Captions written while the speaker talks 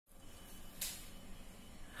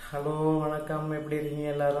Hello வணக்கம், எப்படி இருக்கீங்க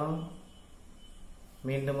எல்லாரும்?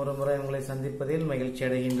 மீண்டும் ஒரு முறை உங்களை சந்திப்பதில் மகிழ்ச்சி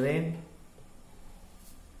அடைகின்றேன்.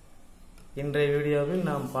 இன்றைய வீடியோவில்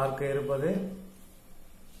நாம் பார்க்க இருப்பது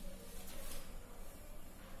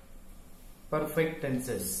பர்ஃபெக்ட்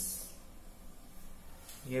டென்சஸ்.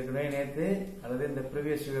 ஏற்கனவே நேற்று அல்லது இந்த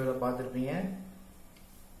ப்ரீவியஸ் வீடியோவில் பார்த்துருப்பீங்க.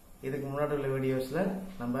 இதுக்கு முன்னாடி உள்ள வீடியோஸில்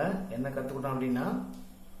நம்ம என்ன கற்றுக்கிட்டோம் அப்படின்னா,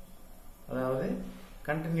 அதாவது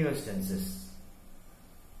continuous tenses,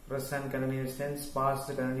 present continuous tense, past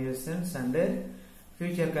continuous tense and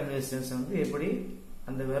future continuous tense வந்து எப்படி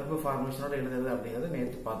அந்த verb formation எழுதுறது அப்படிங்கறத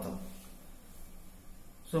நேற்று பார்த்தோம்.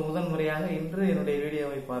 சோ முதல் முறையாக இன்று என்னுடைய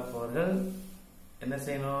வீடியோவை பார்ப்பவர்கள் என்ன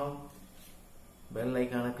செய்யணும்? பெல்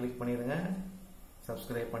ஐகானை கிளிக் பண்ணிருங்க,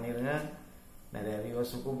 சப்ஸ்கிரைப் பண்ணிருங்க, நிறைய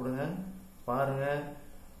வியூவர்ஸ் கூப்பிடுங்க, பாருங்க,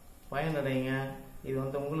 பயனடைங்க. இது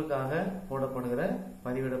வந்து உங்களுக்காக போடப்படுகிற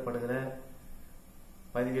பதிவிடப்படுகிற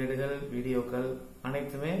பதிவேடுகள், வீடியோக்கள்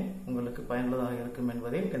அனைத்துமே உங்களுக்கு பயனுள்ளதாக இருக்கும்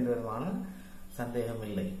என்பதில் எந்த விதமான சந்தேகம்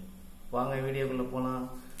இல்லை. வாங்க வீடியோக்குள்ள போலாம்.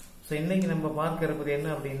 ஸோ இன்னைக்கு நம்ம பார்க்க இருப்பது என்ன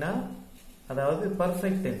அப்படின்னா, அதாவது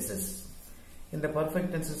பர்ஃபெக்ட் டென்சஸ். இந்த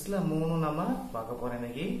பர்ஃபெக்ட் டென்சஸ்ல மூணு நம்ம பார்க்க போறோம்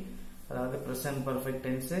இன்னைக்கு. அதாவது present perfect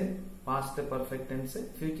tense, past perfect tense,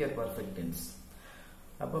 future perfect tense.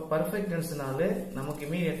 அப்ப பர்ஃபெக்ட் டென்ஸ்னால நமக்கு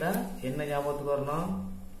இமீடியட்டா என்ன ஞாபகத்துக்கு வரணும்?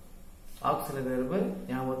 ஆக்சிலரி வெர்பு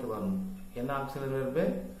ஞாபகத்துக்கு வரணும். என்ன auxiliary verb?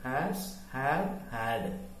 has, have, had.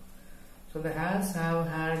 So the has, have,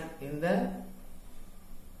 had இந்த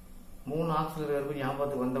மூணு ஆக்சிலரி வெர்பு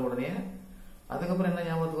ஞாபகத்துக்கு வந்த உடனே அதுக்கப்புறம் என்ன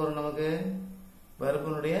ஞாபகத்துக்கு வரும் நமக்கு?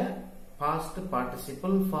 வெர்பினுடைய பாஸ்ட்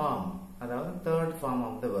பார்ட்டிசிபிள் ஃபார்ம், அதாவது third form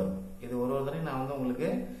of the verb. இது ஒரு தடவை நான் வந்து உங்களுக்கு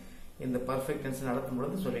இந்த பர்ஃபெக்ட் டென்ஸ் நடத்தும்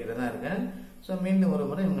பொழுது சொல்லிக்கிட்டு தான் இருக்கேன். ஸோ மீண்டும் ஒரு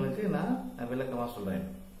முறை உங்களுக்கு நான் விளக்கமா சொல்றேன்.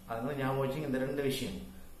 அதனால ஞாபகம் வச்சு இந்த ரெண்டு விஷயம்.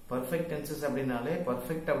 பர்ஃபெக்ட் டென்சஸ் அப்படின்னாலே,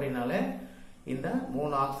 பர்ஃபெக்ட் அப்படின்னாலே இந்த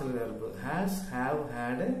மூணு auxiliary verb has, have,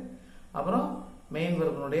 had, அப்புறம் main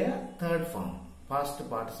வெர்பினுடைய third form, past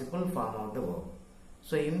participle form of the verb.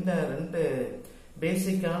 So இந்த ரெண்டு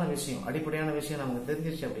பேசிக்கான விஷயம், அடிப்படையான விஷயம் நமக்கு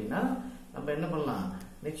தெரிஞ்சிருச்சு அப்படின்னா நம்ம என்ன பண்ணலாம்?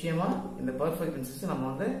 நிச்சயமா இந்த பர்ஃபெக்ட் டென்சஸ் நம்ம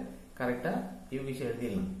வந்து கரெக்டா யூகிச்சு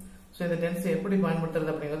எழுதிடலாம். ஸோ இந்த டென்ஸ் எப்படி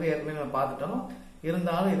பயன்படுத்துறது அப்படிங்கறது ஏற்கனவே நம்ம பார்த்துட்டோம்.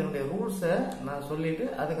 இருந்தாலும் இதனுடைய ரூல்ஸை நான் சொல்லிட்டு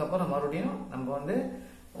அதுக்கப்புறம் மறுபடியும் நம்ம வந்து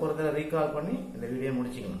ஒரு தடவை ரீகால் பண்ணி இந்த வீடியோ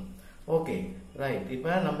முடிச்சுக்கலாம். Okay, right.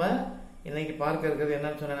 இப்ப நம்ம இன்னைக்கு பார்க்க இருக்கிறது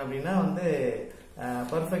என்னன்னு சொன்னேன் அப்படின்னா வந்து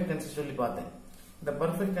பர்ஃபெக்ட் டென்சஸ் சொல்லி பார்த்தேன். இந்த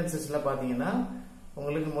பர்ஃபெக்ட் டென்சஸ்ல பாத்தீங்கன்னா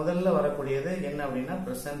உங்களுக்கு முதல்ல வரக்கூடியது என்ன அப்படின்னா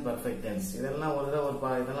பிரசன்ட் பர்ஃபெக்ட் டென்ஸ். இதெல்லாம் ஒரு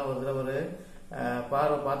தடவை இதெல்லாம் ஒரு தடவை ஒரு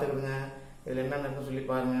பார்வை பார்த்துக்கிடுங்க. இதுல என்னன்னு சொல்லி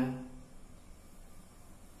பாருங்க.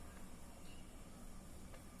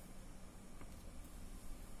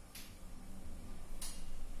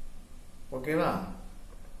 ஓகேவா?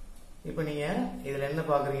 இப்ப நீங்க இதுல என்ன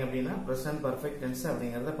பாக்குறீங்க அப்படின்னா பிரசன்ட் பர்ஃபெக்ட் டென்ஸ்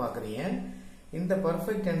அப்படிங்கறத பாக்குறீங்க. இந்த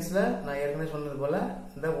பர்ஃபெக்ட் டென்ஸ்ல நான் ஏற்கனவே சொன்னது போல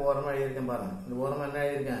இந்த ஓரமா எழுதியிருக்கேன் பாருங்க. இந்த ஓரமா என்ன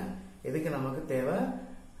எழுதியிருக்கேன்? இதுக்கு நமக்கு தேவை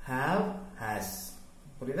have, has.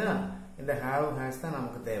 புரியுதா? இந்த have, has தான்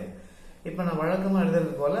நமக்கு தேவை. இப்ப நான் வழக்கமா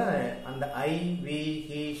எழுதுறது போல அந்த I, we,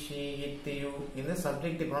 he, she, it, you இந்த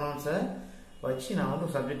சப்ஜெக்ட் ப்ரொனவுன்ஸை வச்சு நான்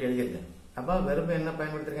வந்து சப்ஜெக்ட் எழுதியிருக்கேன். அப்ப வெர்பு என்ன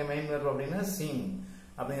பயன்படுத்திருக்கேன்? மெயின் வெர்பு அப்படின்னா sing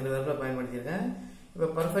அப்படிங்கிற வெர்பை பயன்படுத்தியிருக்கேன். இப்ப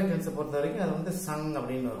பர்ஃபெக்ட் டென்ஸை பொறுத்த வரைக்கும் அது வந்து சங்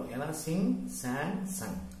அப்படின்னு வரும். ஏன்னா சிங், sang,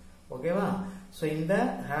 சங். ஓகேவா? சோ இந்த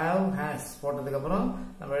have, has போட்டதுக்கு அப்புறம்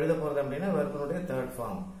நம்ம எழுத போறது அப்படின்னா வெர்பினுடைய தேர்ட்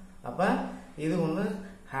ஃபார்ம். அப்ப இது ஒண்ணு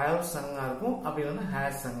have சங்கா இருக்கும், அப்படி இல்லைன்னா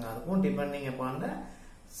has சங்கா இருக்கும், டிபெண்டிங் அப்பான் த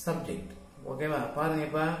சப்ஜெக்ட். ஓகேவா? பாருங்க,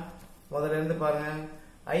 இப்ப முதல்ல இருந்து பாருங்க.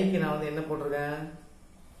 ஐக்கு நான் வந்து என்ன போட்டிருக்கேன்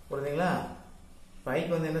புரியுதுங்களா? இப்ப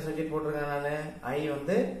ஐக்கு வந்து என்ன சப்ஜெக்ட் போட்டிருக்கேன் நானு? ஐ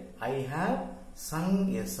வந்து I have sung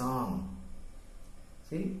a song.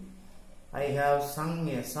 See, I have sung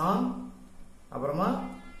a song. அப்புறமா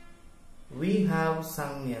we have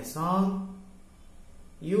sung a song,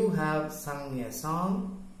 you have sung a song.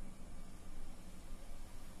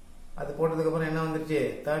 அது போட்டதுக்கு அப்புறம் என்ன வந்துருச்சு?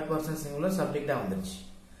 தேர்ட் பர்சன் சிங்குலர் சப்ஜெக்டா வந்துருச்சு.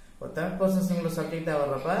 ஒரு தேர்ட் பர்சன் சிங்குலர் சப்ஜெக்டா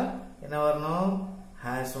வர்றப்ப என்ன வரணும்?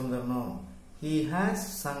 has வந்துடணும். He has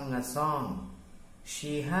sung a song,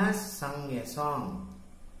 she has sung a song,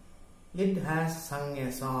 it has sung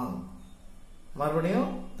a song.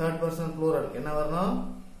 மறுபடியும் தேர்ட் பர்சன் ப்ளூரல் என்ன வரணும்?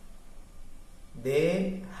 they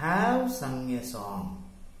have sung a song.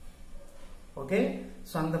 Okay,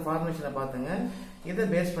 so அந்த ஃபார்மேஷனை பாத்துங்க. இதை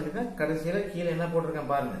பேஸ் பண்ணி தான் கடைசியில கீழே என்ன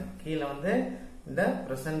போட்டிருக்கேன் பாருங்க. கீழே வந்து இந்த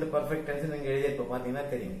பிரசன்ட் பர்ஃபெக்ட் டென்ஸ் நீங்க எழுதியிருப்ப பாத்தீங்கன்னா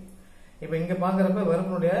தெரியும். இப்ப இங்க பாக்குறப்ப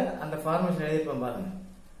வெர்பினுடைய அந்த ஃபார்மேஷன் எழுதியிருப்பேன் பாருங்க.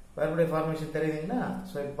 வெர்புடைய ஃபார்மேஷன் தெரியுதுங்களா?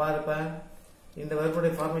 சோ இப்ப பாருப்ப இந்த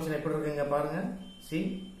வெர்புடைய ஃபார்மேஷன் எப்படி இருக்குங்க பாருங்க. சி,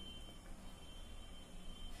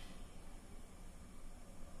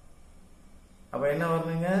 அப்ப என்ன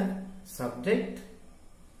வரணுங்க? சப்ஜெக்ட்,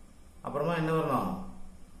 அப்புறமா என்ன வரணும்?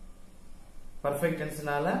 perfect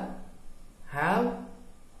tenseனால have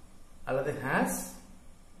அல்லது has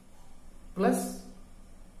plus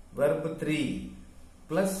verb 3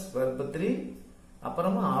 plus verb 3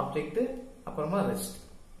 அப்புறமா object அப்புறமா rest.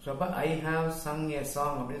 So அப்ப I have sung a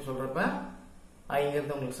song அப்படின்னு சொல்றப்ப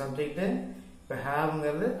ஐங்கிறது உங்களுக்கு subject, இப்ப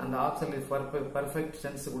haveங்கிறது அந்த auxiliary perfect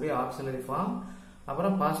tense கூடிய auxiliary form,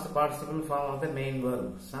 அப்புறம் past participle form of the main verb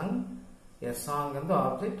sung a song வந்து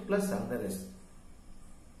object plus அந்த rest.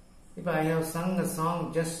 இப்ப I have sung a song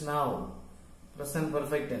just now present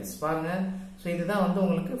perfect tense பாருங்க. So இதுதான் வந்து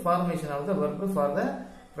உங்களுக்கு formation of the verb for the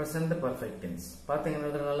present perfect tense.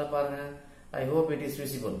 பாத்தீங்கன்னா நல்லா பாருங்க. I hope it is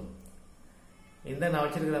visible. இந்த நான்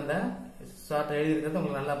வச்சிருக்கிற அந்த ஷார்ட் எழுதி இருக்கிறது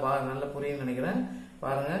உங்களுக்கு நல்லா புரியும்னு நினைக்கிறேன்.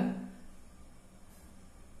 பாருங்க.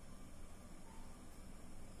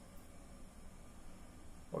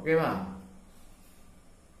 ஓகேவா?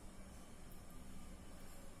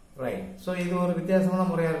 ரைட். சோ இது ஒரு வித்தியாசமான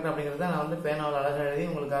முறையா இருக்கு அப்படிங்கறத நான் வந்து பேனால அழகா எழுதி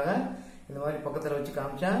உங்களுக்காக இந்த மாதிரி பக்கத்துல வச்சு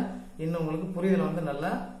காமிச்சா இன்னும் உங்களுக்கு புரிதல் வந்து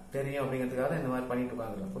நல்லா தெரியும் அப்படிங்கிறதுக்காக இந்த மாதிரி பண்ணிட்டு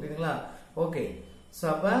இருக்காங்க. புரியுதுங்களா? ஓகே. சோ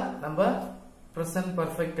அப்ப நம்ம present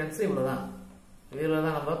perfect tense இவ்வளவுதான்.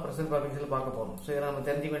 இதுலதான் நம்ம present perfect tense பார்க்க போறோம். சோ இத நம்ம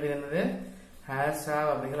தெரிஞ்சுக்க வேண்டியது என்னது? has, have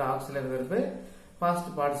அப்படிங்கிற auxiliary verb, past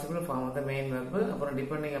participle form of the main verb, அப்புறம்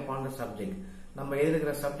depending upon the subject. நம்ம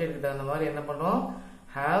எழுதுகிற சப்ஜெக்ட் கிட்ட அந்த மாதிரி என்ன பண்றோம்?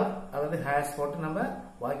 have அல்லது has போட்டு நம்ம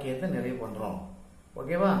வாக்கியத்தை நிறைவு பண்றோம்.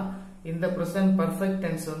 ஓகேவா? இந்த present perfect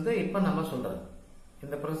tense வந்து இப்ப நம்ம சொல்றது.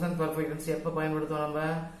 இந்த present perfect tense எப்ப பயன்படுத்துவோம் நம்ம?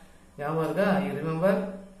 ஞாபகம் இருக்கா? you remember?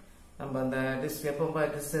 நம்ம அந்த this எப்ப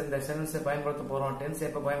இந்த சென்டென்ஸ் பயன்படுத்த போறோம், டென்ஸ்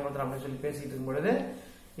எப்ப பயன்படுத்துறோம் அப்படின்னு சொல்லி பேசிட்டு இருக்கும் பொழுது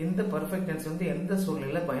இந்த perfect tense வந்து எந்த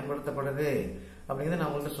சூழ்நிலையில பயன்படுத்தப்படுது அப்படிங்கறத நான்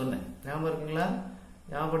உங்களுக்கு சொன்னேன். ஞாபகம் இருக்குங்களா?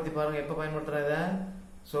 ஞாபகப்படுத்தி பாருங்க எப்ப பயன்படுத்துறத.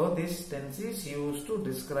 So this tense is used to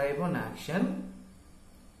describe an action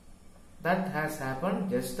that has happened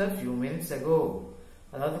just a few minutes ago.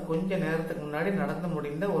 அதாவது கொஞ்ச நேரத்துக்கு முன்னாடி நடந்து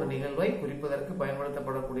முடிந்த ஒரு நிகழ்வை குறிப்பதற்கு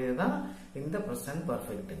பயன்படுத்தப்படக்கூடியதுதான் இந்த present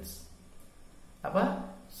perfect tense. அப்ப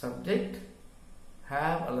subject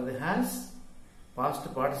have அல்லது has, past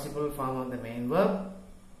participle form of the main verb,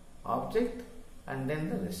 object and then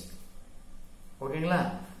the rest. ஓகேங்களா?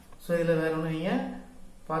 சோ இதுல வேற ஒண்ணு நீங்க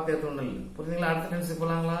பாத்தது ஒண்ணு இல்ல. புரியுதுங்களா? அடுத்த டென்ஸ்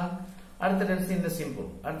போலாங்களா? அடுத்த டென்ஸ் இந்த சிம்பிள்.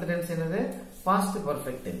 அடுத்த டென்ஸ் என்னது? past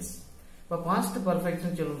perfect tense. இப்ப past perfect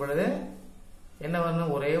tense சொல்லும் பொழுது என்ன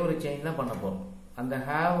வரணும்? ஒரே ஒரு சேஞ்ச் தான் பண்ண போறோம். அந்த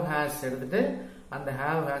have has எடுத்துட்டு அந்த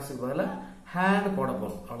have has க்கு பதிலா had போட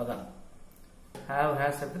போறோம். அவ்வளவுதான். have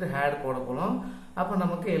has எடுத்துட்டு had போட போறோம். அப்ப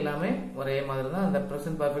நமக்கு எல்லாமே ஒரே மாதிரி தான். அந்த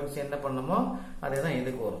present perfect tense என்ன பண்ணமோ அதே தான்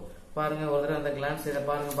இதுக்கு வரும். பாருங்க ஒரு தடவை அந்த glance இத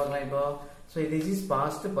பாருங்க பார்க்கலாம் இப்போ. So this is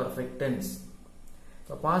past perfect tense.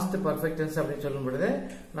 So past perfect tense அப்படி சொல்லும் பொழுது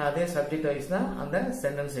நான் அதே subject wise தான் அந்த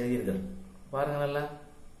sentence எழுதி இருக்கேன். பாருங்க நல்லா.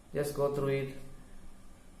 Just go through it.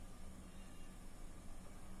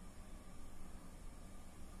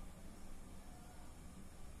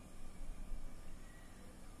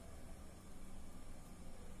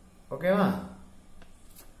 ஓகேவா?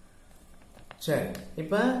 சரி.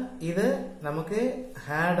 இப்ப இது நமக்கு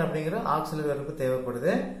had அப்படிங்கிற auxiliary verb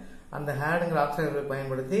தேவைப்படுது. அந்த hadங்கிற auxiliary verb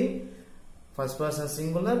பயன்படுத்தி first person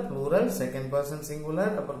singular, plural, second person singular,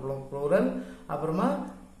 அப்புறம் plural, அப்புறமா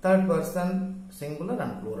third person singular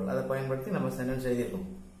and plural அதை பயன்படுத்தி நம்ம சென்டென்ஸ் எழுதியிருக்கோம்.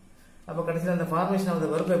 அப்ப கடைசியில் அந்த ஃபார்மேஷன் ஆஃப்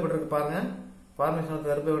தி வெர்ப் எப்படி இருக்கு பாருங்க. ஃபார்மேஷன் ஆஃப்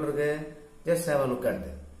தி வெர்ப் எப்படி இருக்கு? just have a look at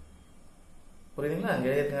it. புரியுதுங்களா? அங்க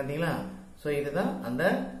எழுதிருக்கீங்களா? சோ இதுதான் அந்த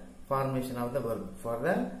formation of the verb for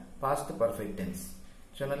the past perfect tense.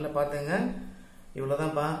 So நல்லா பாத்துங்க.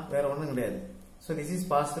 இவ்வளவுதான் பா, வேற ஒண்ணும் கிடையாது. So this is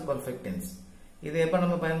past perfect tense. இது எப்ப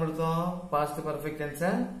நம்ம பயன்படுத்துவோம் past perfect tense?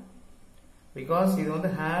 because இது வந்து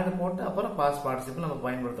had போட்டு அப்புறம் past participle நம்ம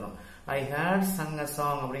பயன்படுத்துறோம். I had sung a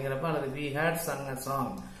song அப்படிங்கறப்ப அல்லது we had sung a song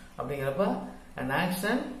அப்படிங்கறப்ப an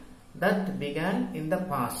action that began in the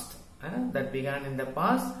past, that began in the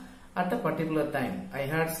past at a particular time. I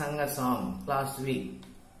had sung a song last week.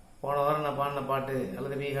 போன வாரம் நான் பாடின பாட்டு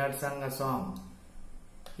அல்லது we had sung a song,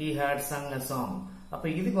 he had sung a song. அப்ப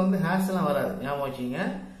இதுக்கு வந்து has எல்லாம் வராது. ஞாபகம் வச்சுங்க.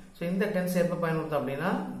 சோ இந்த டென்ஸ் எப்ப பயன்படுத்தும் அப்படினா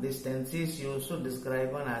this tense is used to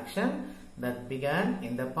describe an action that began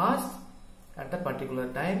in the past at a particular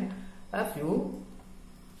time, a few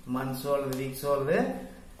months or weeks or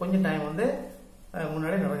கொஞ்சம் டைம் வந்து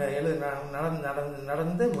முன்னாடி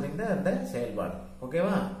நடந்து முடிந்த அந்த செயல்பாடு.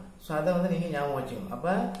 ஓகேவா? சோ அத வந்து நீங்க ஞாபகம் வச்சுக்கணும். அப்ப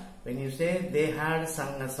when you say they had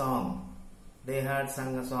sung a song, they had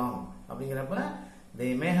sung a song அப்படிங்கறப்ப they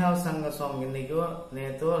may have sung a song இன்னைக்கோ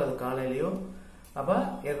நேத்தோ அல்லது காலையிலயோ அப்ப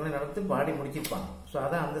ஏற்கனவே நடந்து பாடி முடிச்சிருப்பாங்க. சோ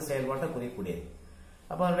அத அந்த செயல்பாட்டை குறிக்கக்கூடியது.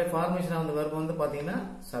 அப்ப அதோட ஃபார்மேஷன் ஆஃப் தி வெர்ப் வந்து பாத்தீங்கன்னா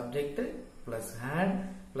subject plus had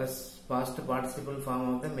plus past participle form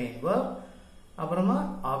of the main verb, அப்புறமா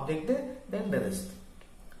object then the rest.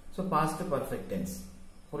 So past perfect tense.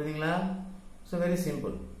 புரியுதுங்களா? So very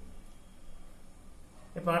simple.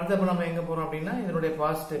 இப்போ அடுத்து நம்ம எங்க போறோம் அப்படின்னா இதனுடைய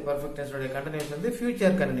past perfect tense உடைய continuous வந்து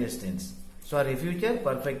future continuous tense. Sorry, future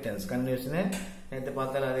perfect tense. Continuous நேத்து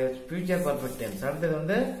பார்த்தால அது future perfect tense. அடுத்து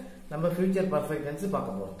வந்து நம்ம future perfect tense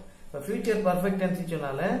பார்க்க போறோம். இப்போ future perfect tense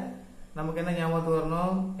சொன்னால நமக்கு என்ன ஞாபகத்துக்கு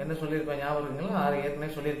வரணும்? என்ன சொல்லியிருப்பேன் ஞாபகம் இருக்குங்களா? ஏற்கனவே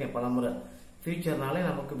சொல்லியிருக்கேன் பலமுறை. ஃபியூச்சர்னாலே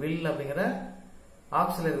நமக்கு will அப்படிங்கிற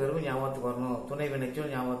ஆக்சிலரி வெர்பு ஞாபகத்துக்கு வரணும், துணை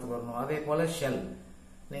வினைச்சொல் ஞாபகத்துக்கு வரணும். அதே போல ஷெல்,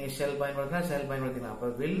 நீங்க ஷெல் பயன்படுத்தினா ஷெல் பயன்படுத்தினா அப்ப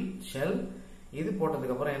வில் ஷெல் இது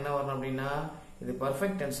போட்டதுக்கு அப்புறம் என்ன வரணும் அப்படின்னா இது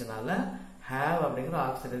பர்ஃபெக்ட் டென்ஸ்னால ஹேவ் அப்படிங்கிற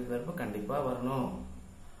ஆக்சிலரி வெர்பு கண்டிப்பா வரணும்.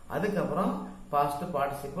 அதுக்கப்புறம் past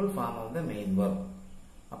participle form of the main verb,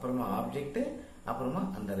 அப்புறமா ஆப்ஜெக்ட், அப்புறமா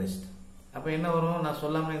அந்த ரெஸ்ட். அப்ப என்ன வரும்? நான்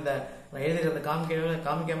சொல்லாம இந்த நான் எழுதிக்கிறத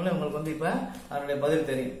காமிக்காமலே உங்களுக்கு வந்து இப்ப அதனுடைய பதில்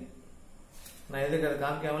தெரியும். நான் எழுதிக்கிறத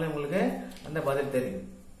காமிக்காமலே உங்களுக்கு அந்த பதில் தெரியும்.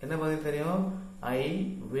 என்ன பதில் தெரியும்? I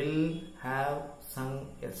will have sung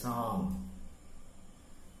a song.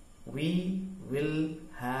 We will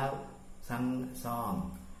have sung a song.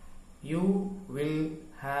 You will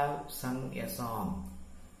have sung a song.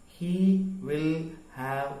 He will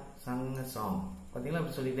have sung a song. பாத்தீங்களா?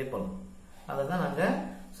 அப்படி சொல்லிட்டே போகலாம். அதான் நாங்க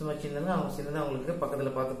சும்மா சின்னதா உங்களுக்கு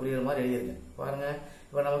பக்கத்துல பார்த்து புரியுற மாதிரி எழுதியிருக்கேன். பாருங்க,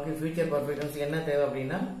 இப்ப நமக்கு ஃபியூச்சர் பர்ஃபெக்ட் டென்ஸ் என்ன தேவை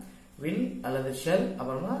அப்படின்னா will அல்லது shall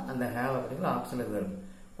அப்புறமா அந்த have அப்படிங்கிற ஆக்சிலரி வெர்ப்.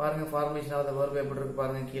 பாருங்க ஃபார்மேஷன் ஆஃப் த வெர்ப் எப்படி இருக்கு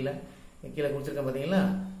பாருங்க, கீழே கொடுத்திருக்கேன் பாத்தீங்களா?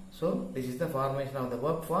 So this is the formation of the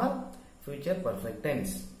verb for future perfect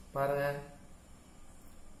tense. பாருங்க,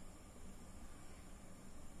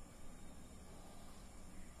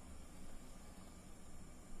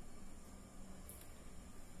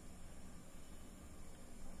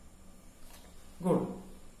 good.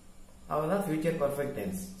 அவ்வளவுதான் future perfect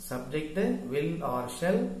tense. Subject will or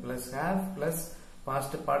shall plus have plus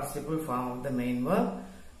past participle form of the main verb,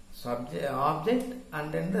 subject, object and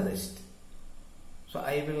then the rest. So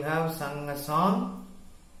I will have sung a song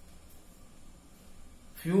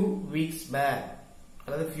few weeks back,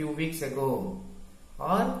 or few weeks ago,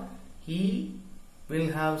 or he will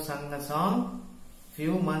have sung a song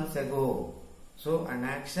few months ago. So an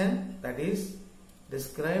action that is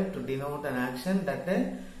described to denote an action that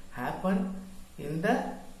happened in the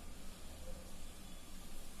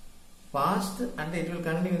past and it will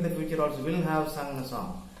continue in the future also. Will have sung a song.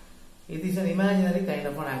 It is an imaginary kind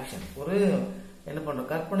of an action. ஒரு என்ன பண்றோம்?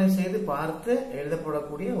 கற்பனை செய்து பார்த்து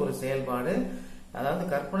எழுதப்படக்கூடிய ஒரு செயல்பாடு. அதாவது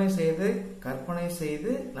கற்பனை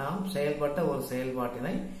செய்து நாம் செயல்பட்ட ஒரு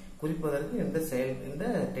செயல்பாட்டினை குறிப்பதற்கு இந்த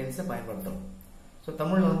டென்ஸை பயன்படுத்துறோம். ஸோ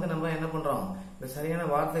தமிழ்ல வந்து நம்ம என்ன பண்றோம்? இந்த சரியான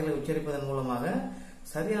வார்த்தைகளை உச்சரிப்பதன் மூலமாக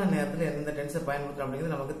சரியான நேரத்தில் எந்த டென்ஸை பயன்படுத்துறோம்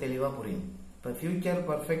அப்படிங்கிறது நமக்கு தெளிவா புரியும். இப்ப ஃபியூச்சர்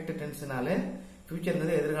பர்ஃபெக்ட் டென்ஸ்னாலே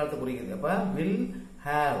ஃபியூச்சர்ங்கிறது எதிர்காலத்தை குறிக்குது. அப்ப வில்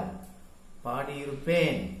ஹேவ்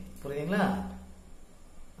பாடியிருப்பேன், புரியுதுங்களா?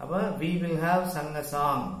 அப்ப we will have sung a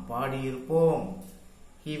song பாடியிருப்போம்.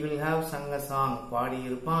 he will have sung a song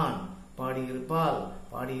பாடியிருப்பான், பாடியிருப்பாள்,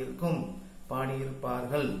 பாடியிருக்கும்,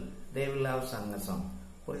 பாடியிருப்பார்கள். they will have sung a song.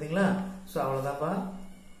 புரியுதுங்களா? சோ அவ்வளவுதான்ப்பா.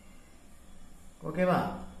 ஓகேவா?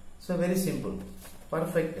 So very simple.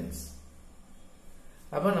 Perfect tense.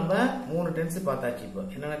 அப்ப நம்ம 3 டென்ஸ் பார்த்தாச்சு. இப்போ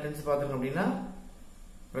என்னென்ன டென்ஸ் பார்த்திருக்கோம் அப்படின்னா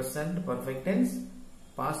present perfect tense,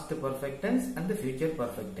 past perfect tense and future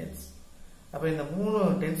perfect tense. அப்ப இந்த 3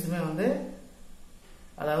 டென்ஸுமே வந்து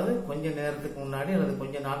அதாவது கொஞ்ச நேரத்துக்கு முன்னாடி அல்லது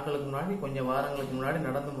கொஞ்ச நாட்களுக்கு முன்னாடி கொஞ்ச வாரங்களுக்கு முன்னாடி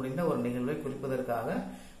நடந்து முடிந்த ஒரு நிகழ்வை குறிப்பதற்காக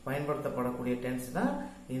பயன்படுத்தப்படக்கூடிய டென்ஸ் தான்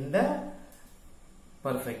இந்த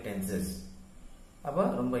பர்ஃபெக்ட் டென்சஸ். அப்ப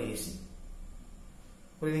ரொம்ப ஈஸி.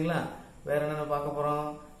 புரியுதுங்களா? வேற என்ன பார்க்க போறோம்?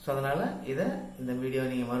 சோ அதனால இந்த வீடியோ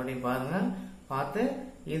நீங்க மறுபடியும் பாருங்க. பார்த்து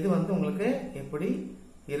இது வந்து உங்களுக்கு எப்படி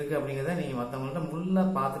இருக்கு அப்படிங்கறத நீங்க மத்தவங்கள்ட்ட ஃபுல்லா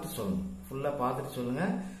பார்த்துட்டு சொல்லுங்க.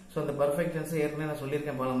 சோ அந்த பர்ஃபெக்ட் டென்ஸ் ஏற்கனவே நான்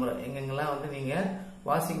சொல்லியிருக்கேன் பலமுறை. எங்கெங்கெல்லாம் வந்து நீங்க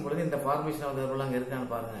வாசிக்கும் பொழுது இந்த ஃபார்மேஷன் ஆஃப் தி வெர்ப் அங்க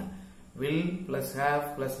இருக்கான்னு பாருங்க. will plus have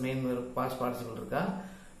plus main verb past participle இருக்கா,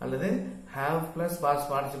 அல்லது have plus past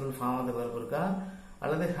participle form of the verb இருக்கா,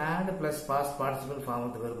 அல்லது had plus past participle form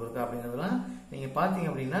of the verb இருக்கா அப்படிங்கறதெல்லாம் நீங்க பாத்தீங்க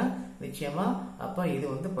அப்படின்னா நிச்சயமா அப்ப இது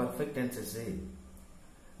வந்து பர்ஃபெக்ட் டென்சஸ்.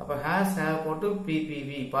 அப்ப has have போட்டு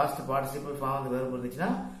PPV past participle form of the verb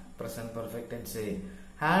இருந்துச்சுன்னா present perfect tense.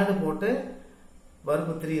 had போட்டு verb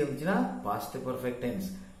 3 இருந்துச்சுன்னா past perfect tense.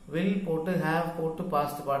 will போட்டு have போட்டு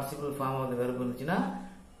past participle form of the verb இருந்துச்சுன்னா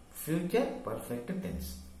future perfect tense.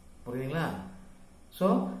 புரியுதுங்களா? சோ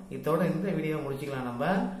இதோட இந்த வீடியோ முடிச்சுக்கலாம். நம்ம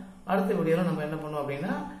அடுத்த வீடியோல நம்ம என்ன பண்ணுவோம்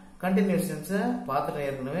அப்படின்னா கண்டினியூஸ் டென்ஸ் பார்த்துட்டு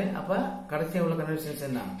ஏற்கனவே. அப்ப கடைசியா உள்ள கண்டினியூஸ் டென்ஸ்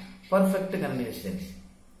என்ன? Perfect continuous tense.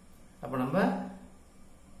 அப்ப நம்ம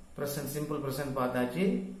பிரசன்ட் சிம்பிள் பிரசன்ட் பார்த்தாச்சு,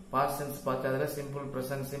 பாஸ்ட் டென்ஸ் பார்த்ததுல simple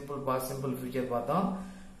present, simple past, simple future பார்த்தோம்.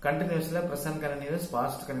 கண்டினியூஸ்ல present continuous,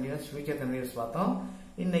 past continuous, future continuous பார்த்தோம்.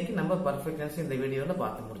 இன்னைக்கு நம்ம பர்ஃபெக்ட் டென்ஸ் இந்த வீடியோல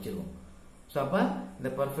பார்த்து முடிச்சிருவோம். ஸோ அப்ப இந்த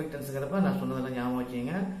பர்ஃபெக்ட் டென்ஸ்ங்கிறப்ப நான் சொன்னதெல்லாம் ஞாபகம்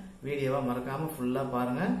வச்சுங்க. வீடியோவை மறக்காம ஃபுல்லா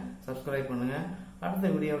பாருங்க, சப்ஸ்கிரைப் பண்ணுங்க. அடுத்த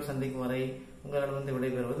வீடியோவில் சந்திக்கும் வரை உங்களிடம்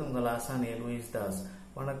விடைபெறுவது உங்கள் ஆசான் லூயிஸ் தாஸ்.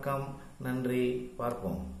 வணக்கம், நன்றி,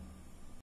 பார்ப்போம்.